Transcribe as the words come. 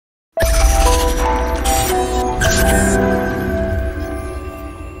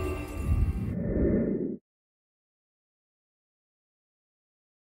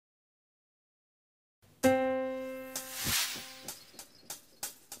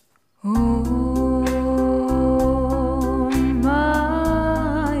Oh,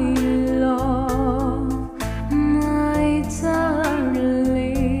 my love, my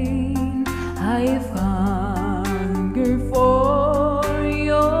darling, I've hunger for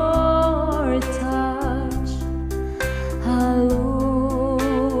your touch. Alone,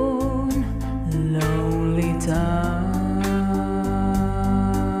 lonely time,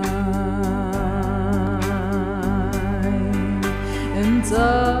 and time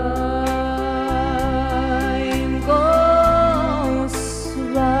goes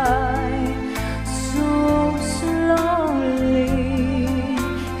by so slowly,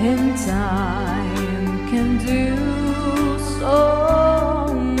 and time can do so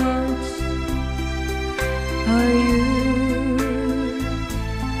much. Are you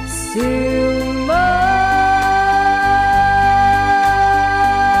still mine?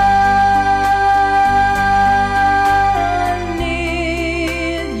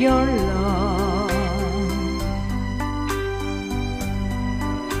 Need your love.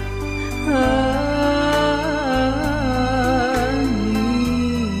 I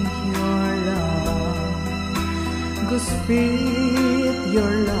need your love. Go speak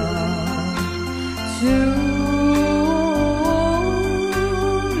your love to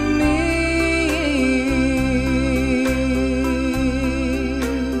me.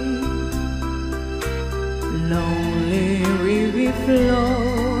 Lonely river flow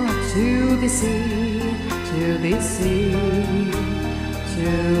to the sea, to the sea, to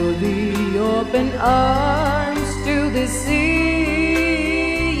the open arms, to the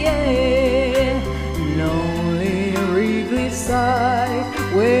sea. Yeah. Lonely river side,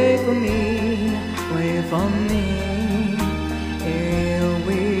 wait for me, wait for me. Here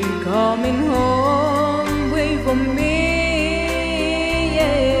we coming home, wait for me.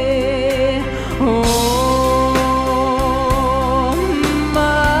 Yeah. Oh,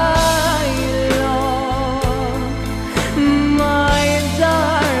 my love, my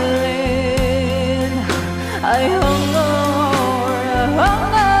darling, I hunger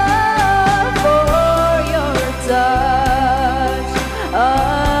for your touch.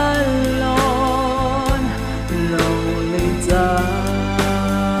 Alone, lonely time,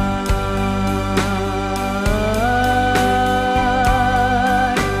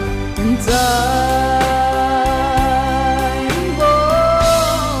 and time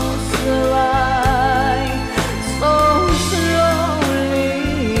goes by so slowly,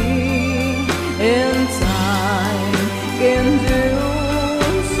 and time can do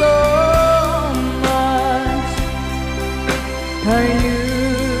so much. Are you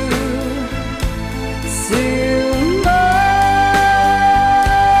still mine?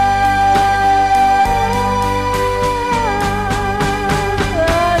 I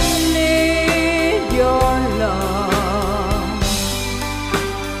need your love.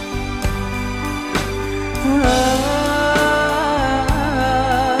 I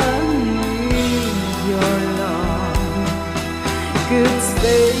need your love. Could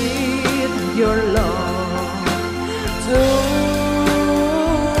speak your love to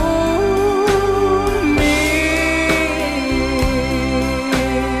me.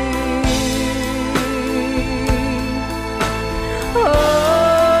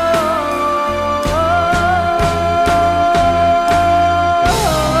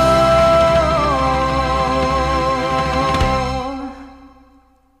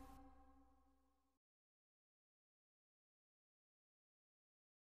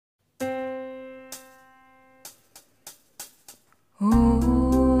 Oh,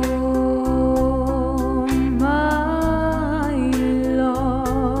 my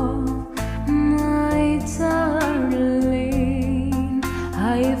love, my darling,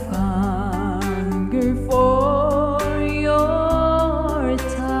 I've hunger for your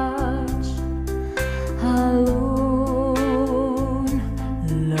touch. Alone,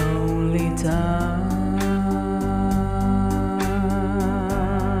 lonely time,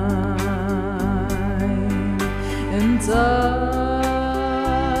 and time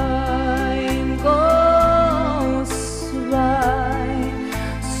goes by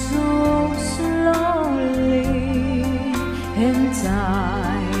so slowly, and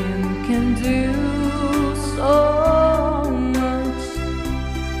time can do so much.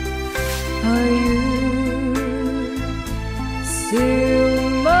 Are you still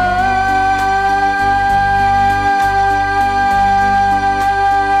mine?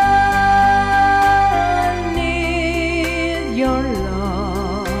 Need your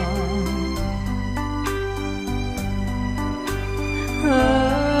love. I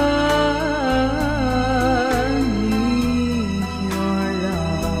need your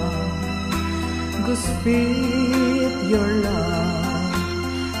love. Go speak your love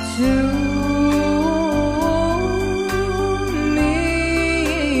to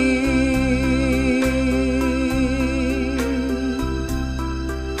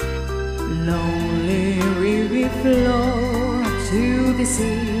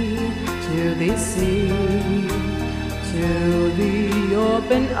sea, to the sea, to the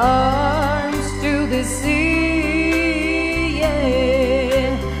open arms, to the sea,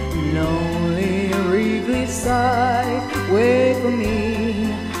 yeah. Lonely riverside, wait for me,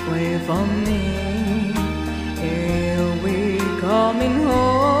 wait for me. Here we coming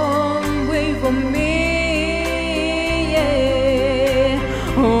home, wait for me, yeah.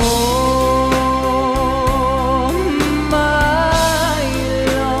 Oh, my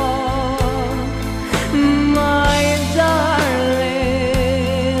love, my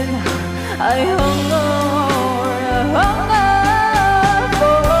darling, I hunger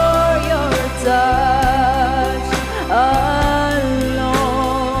for your touch.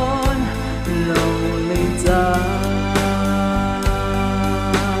 Alone, lonely time,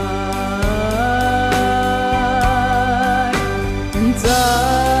 and time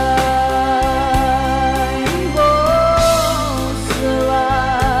goes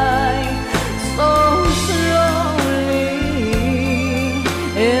by so slowly,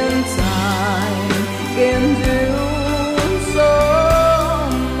 and time can do so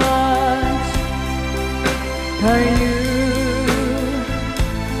much. Are you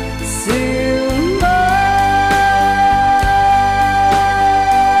still mine?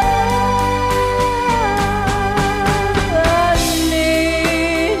 I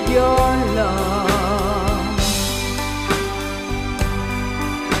need your love.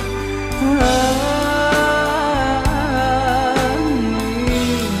 I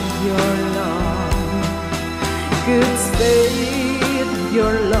need your love. Could stay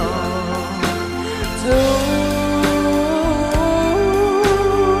your love to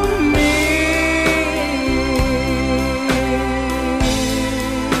me.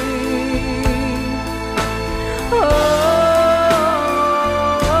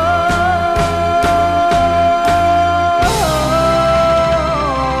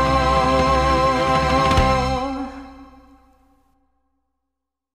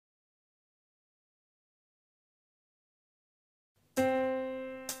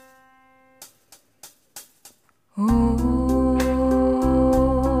 Oh,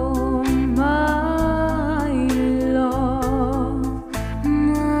 my love,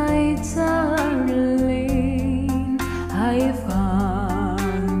 my darling, I've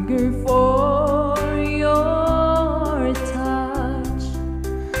hungered for your touch.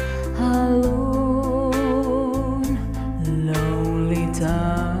 Alone, lonely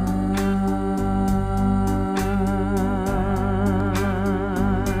time,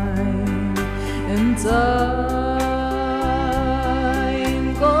 and time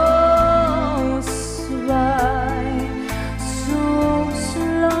goes by so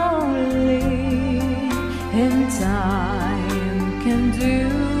slowly, and time can do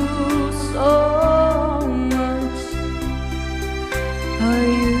so much. Are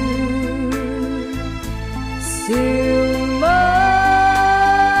you still mine?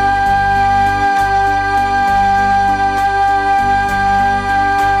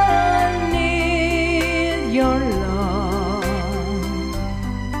 I need your love.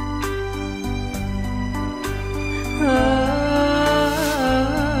 I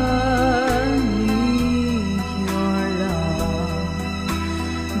need your love.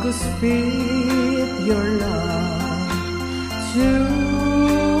 Go speak your love to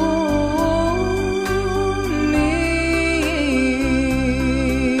me.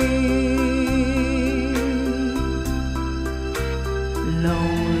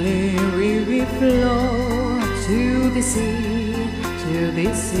 Lonely river flow to the sea, to the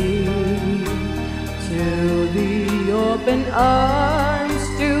sea, to the open arms,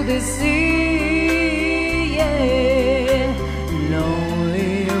 to the sea, yeah.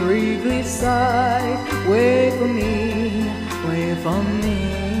 Lonely riverside, wait for me, wait for me.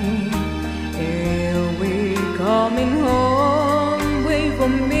 Here we coming home, wait for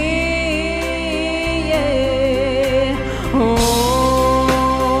me, yeah. Oh,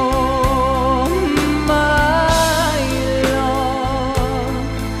 my love,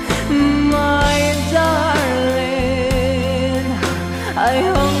 my darling, I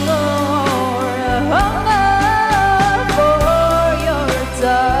hunger for your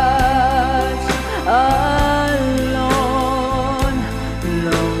touch. Alone,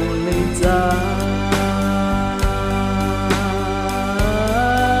 lonely time.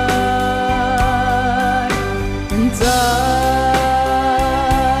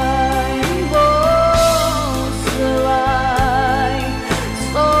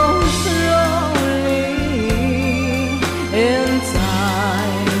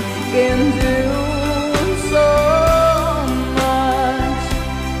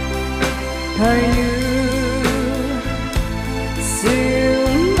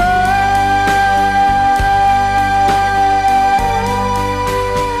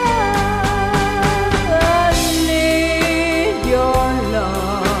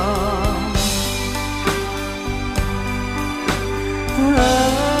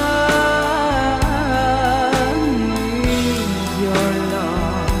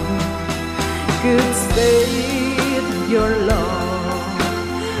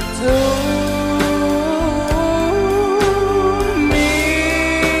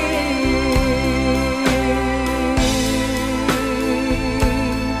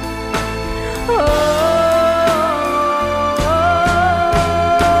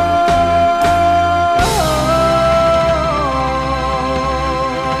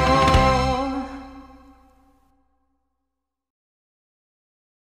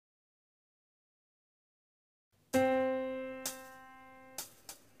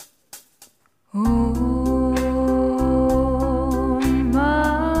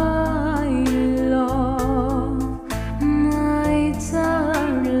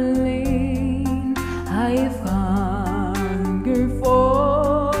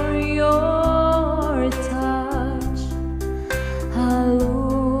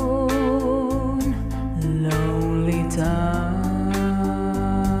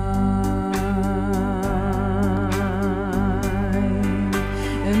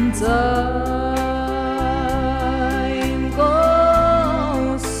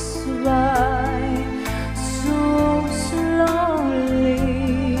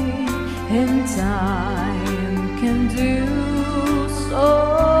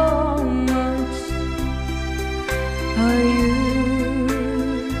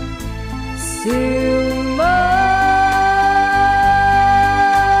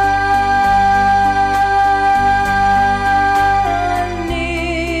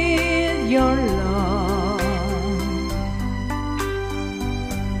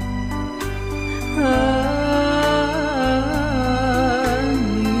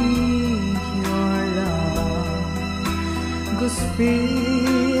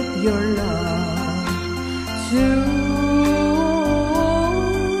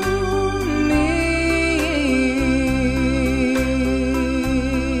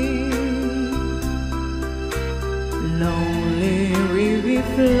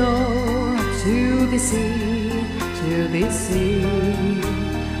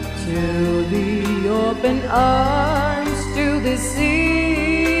 open arms to the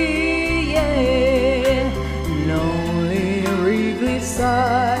sea. Yeah. Lonely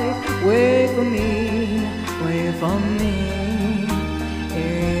riverside, wait for me, wait for me.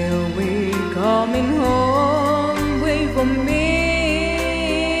 Here we coming home, wait for me.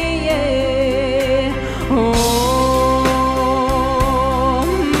 Yeah. Oh.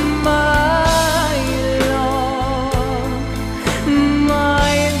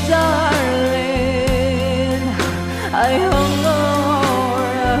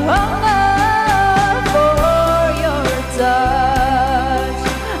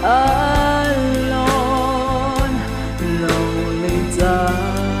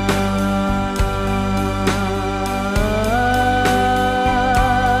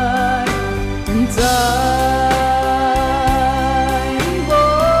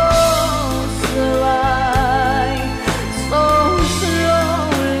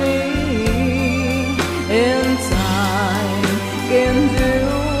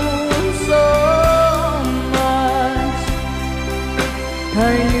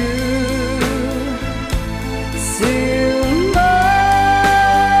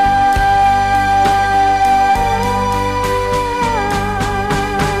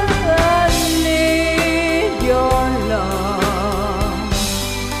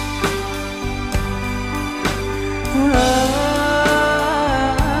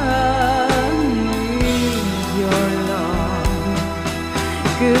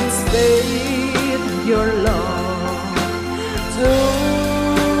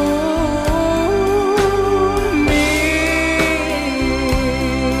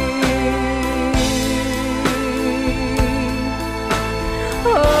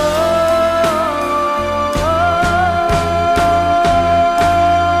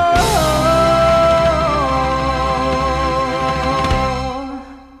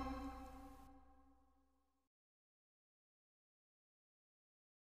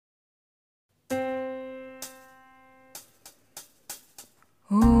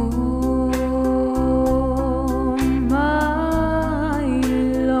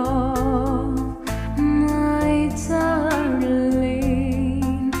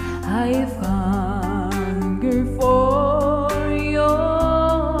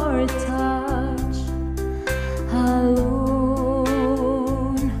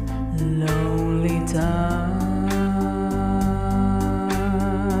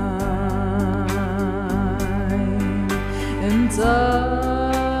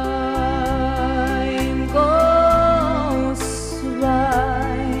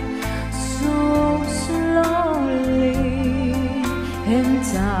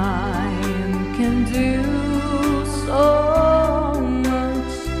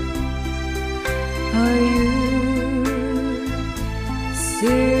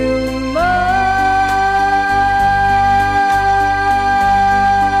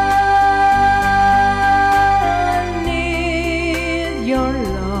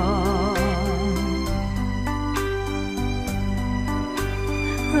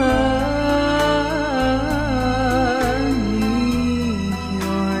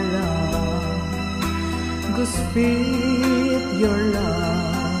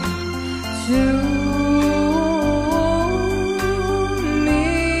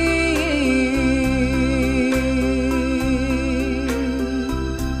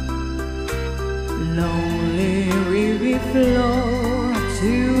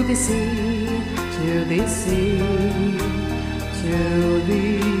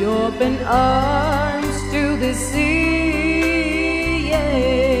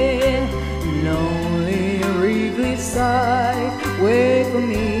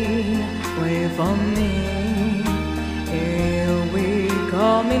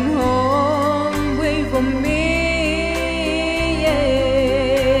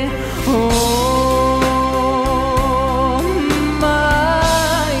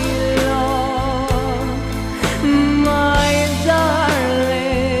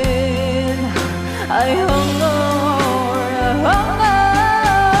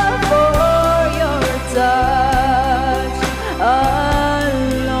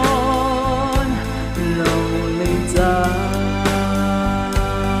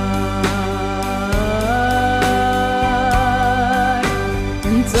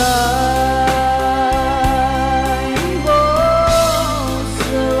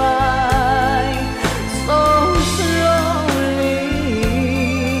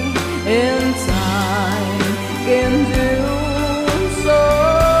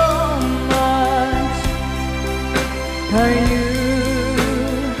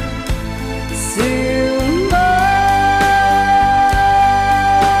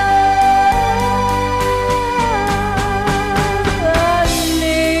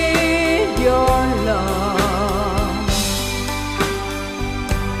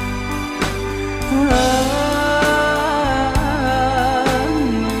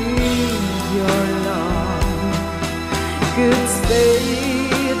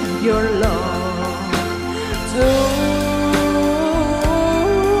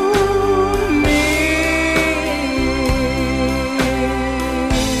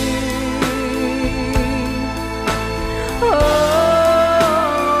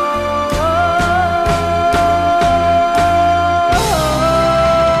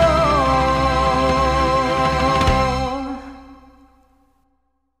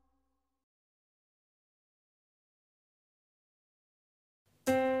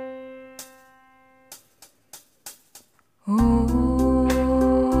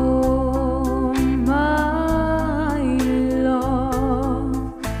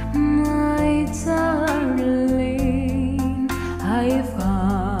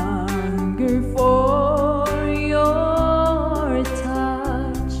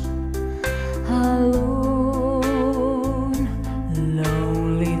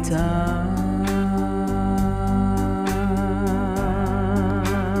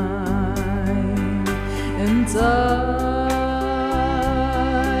 and time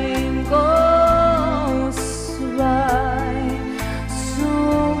goes by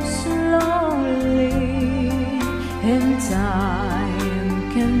so slowly, and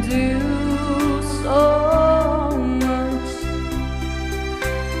time can do so much.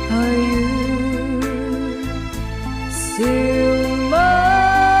 Are you still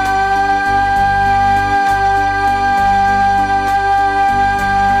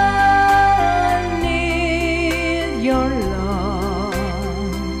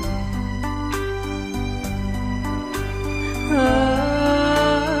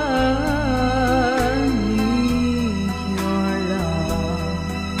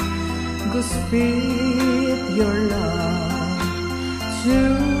with your love to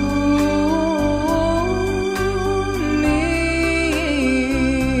me?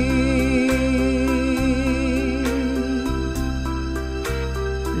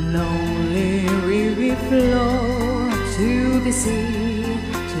 Lonely river flow to the sea,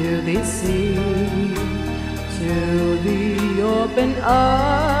 to the sea, to the open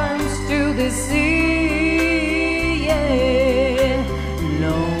arms, to the sea, yeah.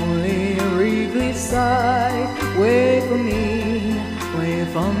 Lonely side, wait for me, wait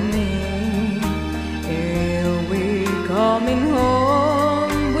for me. Here we coming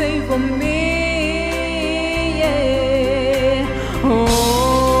home, wait for me, yeah. Oh,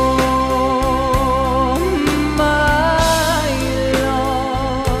 my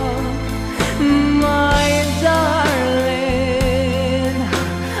love, my darling,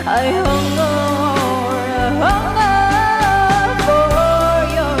 I hunger for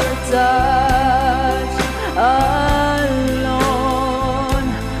your touch. Alone,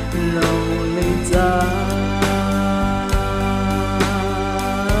 lonely time,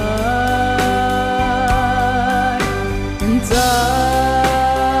 and time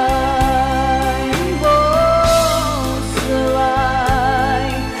goes by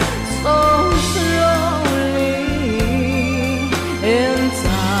so slowly, and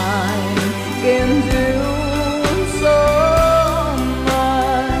time can do so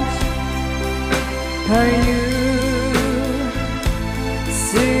much. Are you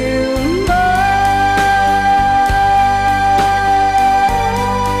still mine?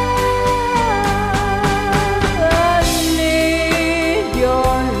 I need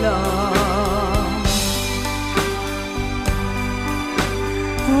your love.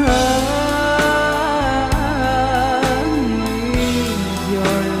 I need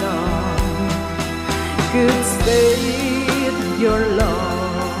your love. Could stay your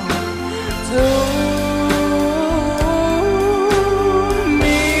love to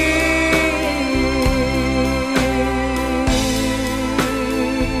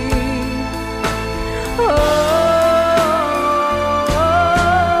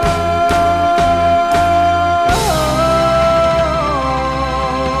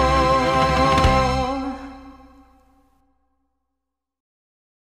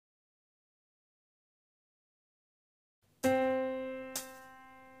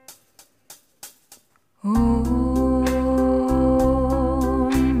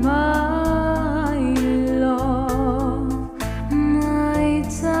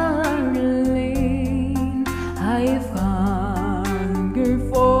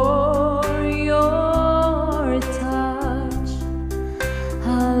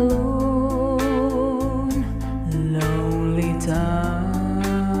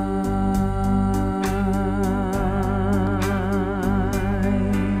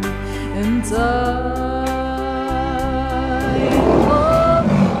time